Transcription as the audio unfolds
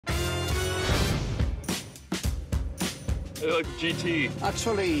GT.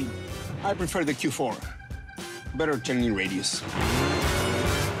 Actually, I prefer the Q4. Better turning radius.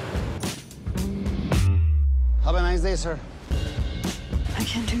 Have a nice day, sir. I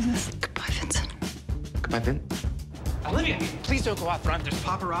can't do this. Goodbye, Vincent. Goodbye, Vin. Olivia, please don't go out front. There's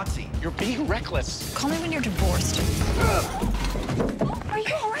paparazzi. You're being reckless. Call me when you're divorced. Are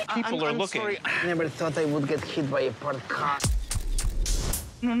you all right? People are looking. Sorry. I never thought I would get hit by a parked car.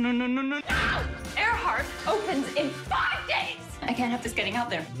 No. Earhart opens in 5 days. I can't have this getting out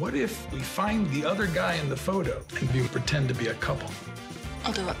there. What if we find the other guy in the photo and we pretend to be a couple?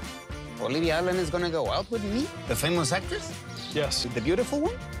 I'll do it. Olivia Allen is gonna go out with me? The famous actress? Yes. The beautiful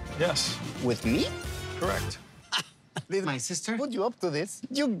one? Yes. With me? Correct. Did my sister put you up to this?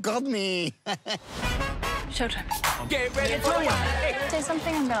 You got me. Showtime. Get ready for the wild. Say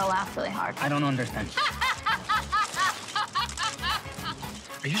something, I'm gonna laugh really hard. I don't understand.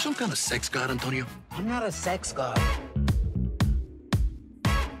 Are you some kind of sex god, Antonio? I'm not a sex god.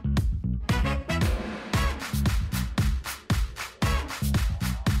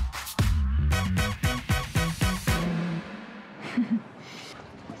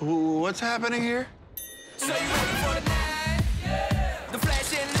 What's happening here? So you ready for the night? The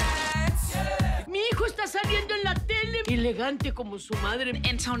flashing lights. Mi hijo está saliendo en la tele, elegante como su madre.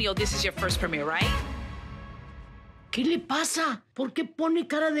 Antonio, this is your first premiere, right? ¿Qué le pasa? ¿Por qué pone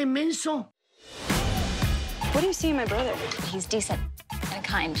cara de menso? What do you see in my brother? He's decent and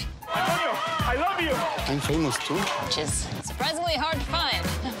kind, Antonio, I love you. I'm famous too. which is surprisingly hard to find.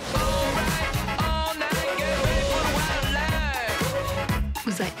 All night, get ready for the wild life.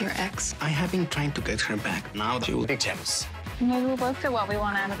 Was that your ex? I have been trying to get her back. Now she will be jealous. Maybe we'll both get what we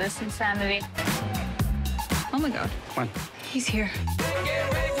want out of this insanity. Oh my God. Come on. He's here.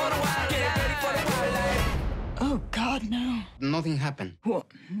 Get ready for the wild. Get ready for the wild life. Oh God, no. Nothing happened. What?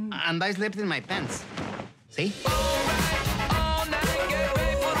 And I slept in my pants. See? All night, get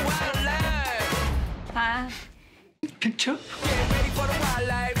ready for the wild life. Hi. Picture? Get ready for the wild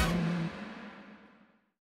life.